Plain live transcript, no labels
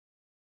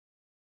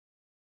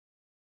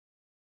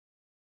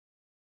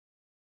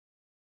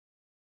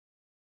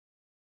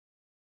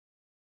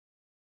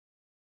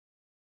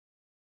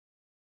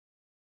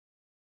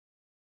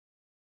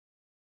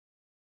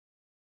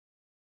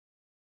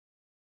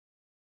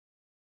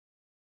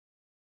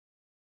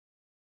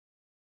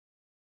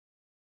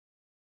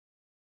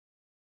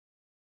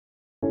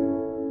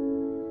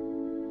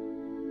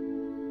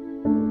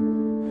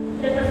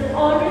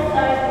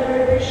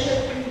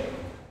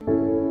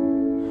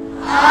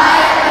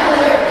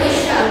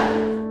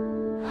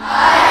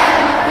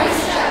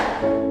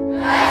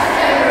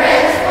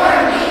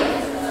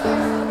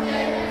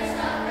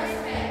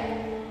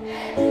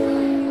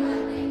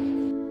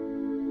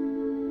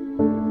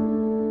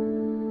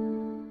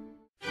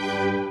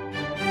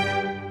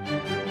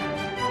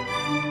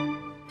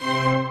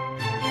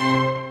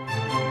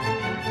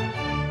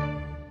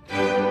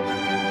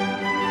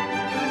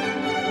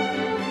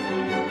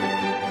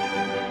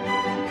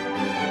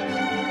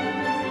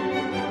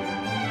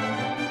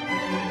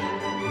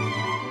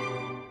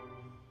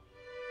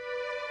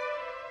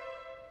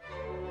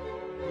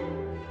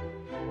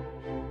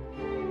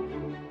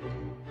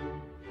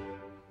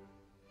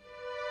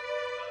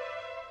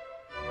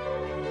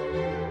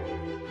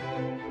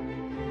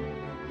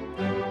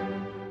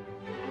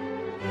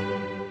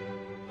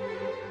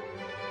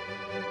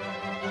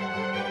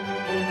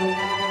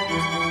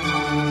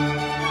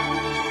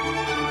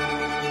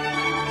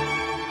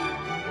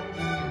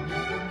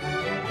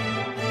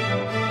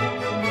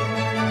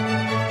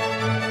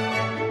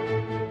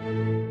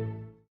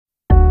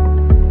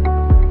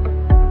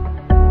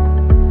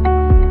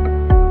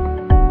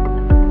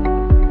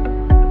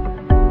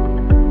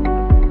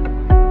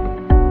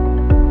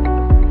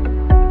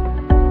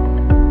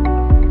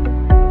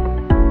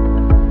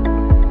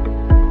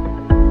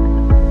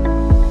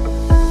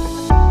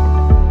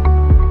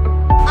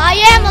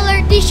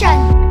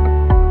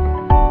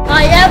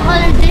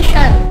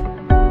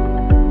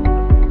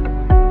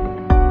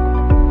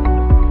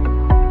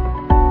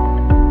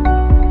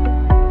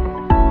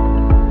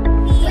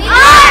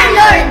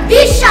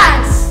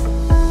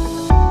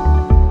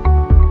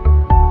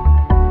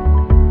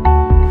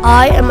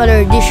am a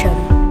Lourdesian.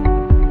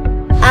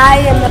 I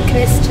am a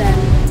Christian.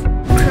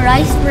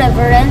 Christ's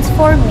reverence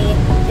for me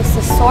is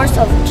a source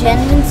of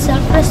genuine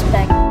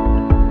self-respect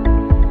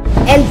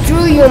and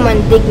true human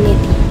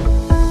dignity.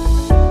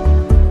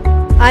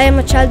 I am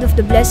a child of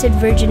the Blessed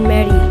Virgin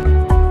Mary,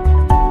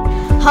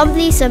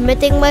 humbly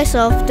submitting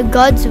myself to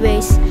God's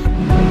ways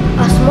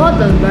as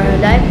modeled by a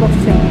life of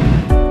faith.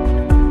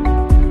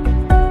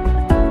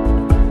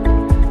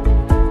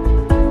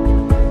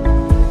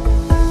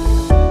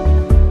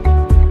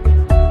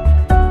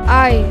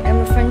 I am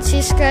a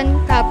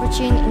Franciscan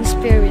Capuchin in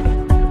spirit,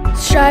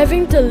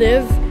 striving to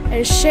live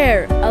and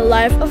share a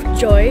life of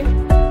joy,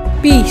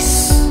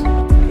 peace,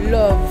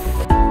 love,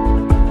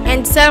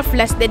 and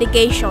selfless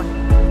dedication.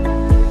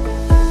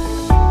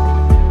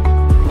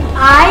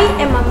 I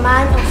am a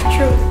man of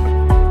truth.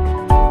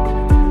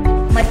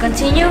 My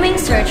continuing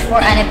search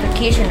for an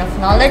application of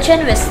knowledge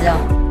and wisdom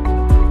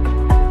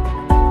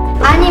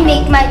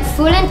animate my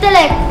full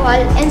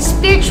intellectual and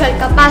spiritual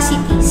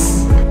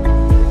capacities.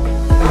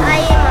 I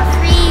am a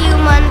free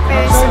human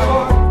person.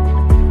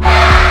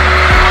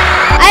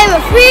 I am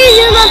a free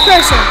human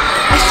person,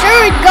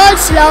 assured with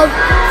God's love,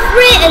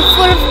 free and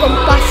full of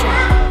compassion.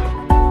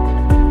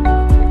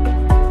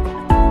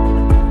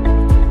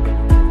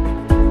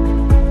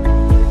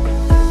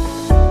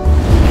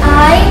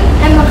 I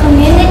am a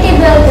community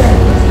builder,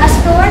 a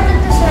steward of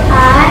the service.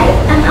 I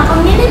am a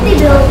community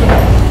builder.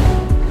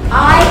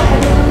 I am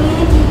a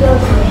community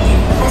builder,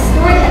 a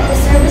steward at the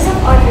service of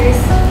others,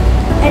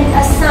 and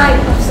a sign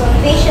of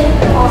salvation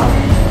to all.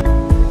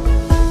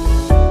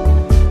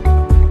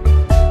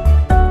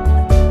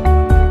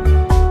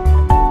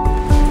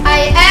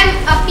 I am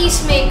a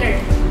peacemaker,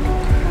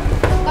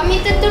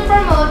 committed to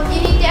promote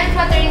unity and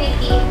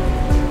fraternity,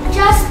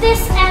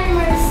 justice and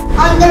mercy,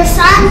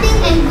 understanding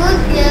and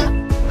goodwill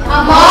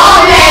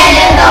among men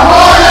and the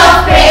whole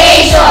of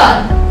creation.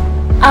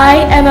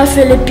 I am a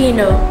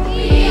Filipino,